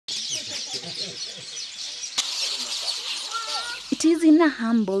It is in a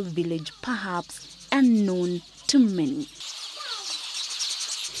humble village, perhaps unknown to many.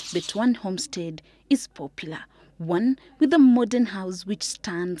 But one homestead is popular, one with a modern house which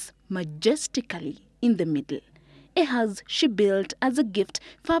stands majestically in the middle. A house she built as a gift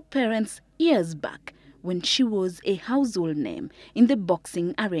for her parents years back when she was a household name in the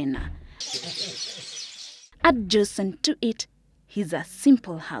boxing arena. Adjacent to it is a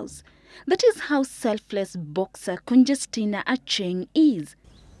simple house. That is how selfless boxer Conjestina Achieng is.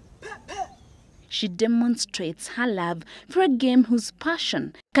 She demonstrates her love for a game whose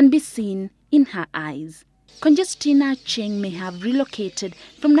passion can be seen in her eyes. Conjestina Achieng may have relocated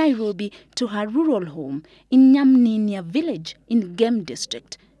from Nairobi to her rural home in Nyamninia village in Game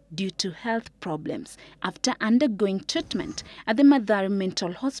district due to health problems after undergoing treatment at the Mathare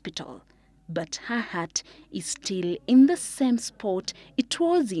Mental Hospital. But her heart is still in the same sport it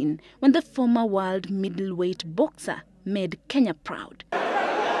was in when the former world middleweight boxer made Kenya proud.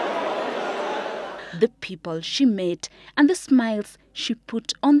 The people she met and the smiles she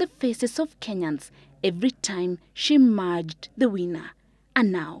put on the faces of Kenyans every time she emerged the winner.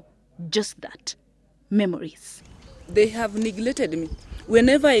 And now, just that, memories. They have neglected me.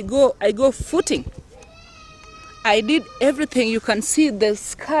 Whenever I go footing. I did everything. You can see the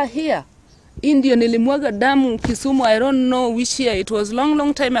scar here. Indio nilimwaga damu Kisumu, I don't know which year. It was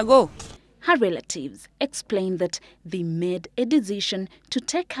long time ago. Her relatives explained that they made a decision to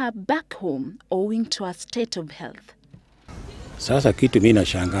take her back home owing to her state of health. Sasa kitu mimi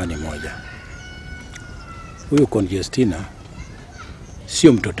nashangaa ni moja. Huyu Conjestina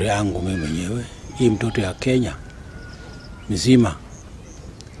sio mtoto yangu mimi mwenyewe, hii mtoto ya Kenya mzima.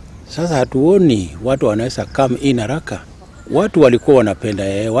 Sasa hatuoni watu wanaweza come in haraka. Watu walikuwa wanapenda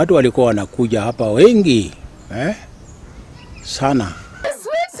yeye, watu walikuwa wanakuja hapa wengi, sana.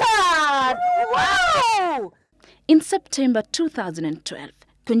 Sweetheart! Wow! In September 2012,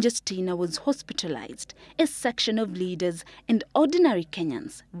 Conjestina was hospitalized. A section of leaders and ordinary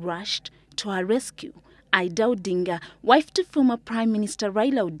Kenyans rushed to her rescue. Ida Odinga, wife to former Prime Minister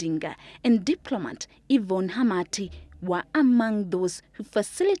Raila Odinga, and diplomat Yvonne Hamati were among those who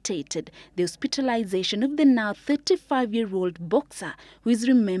facilitated the hospitalization of the now 35-year-old boxer who is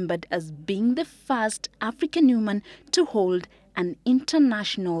remembered as being the first African woman to hold an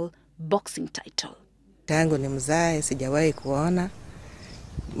international boxing title. Tangu ni mzae sijawahi kuona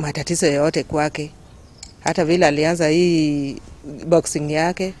matatizo yote kwake. Hata vile alianza hii boxing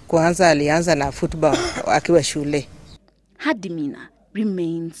yake, kwanza alianza na football akiwa shule. Her demeanor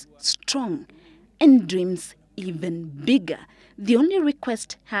remains strong and dreams even bigger. The only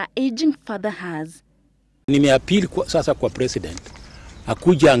request her aging father has. Nimeapili sasa kwa president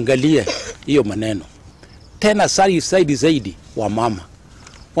akuja angalie hiyo maneno. Tena zaidi wa mama.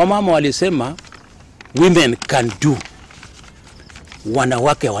 Wamama walisema women can do.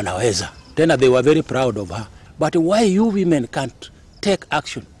 Wanawake wanaweza. Tena they were very proud of her. But why you women can't take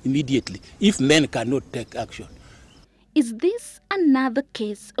action immediately if men cannot take action? Is this another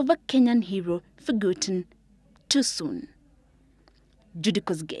case of a Kenyan hero forgotten too soon? Judy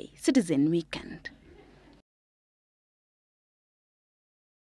Kosgei, Citizen Weekend.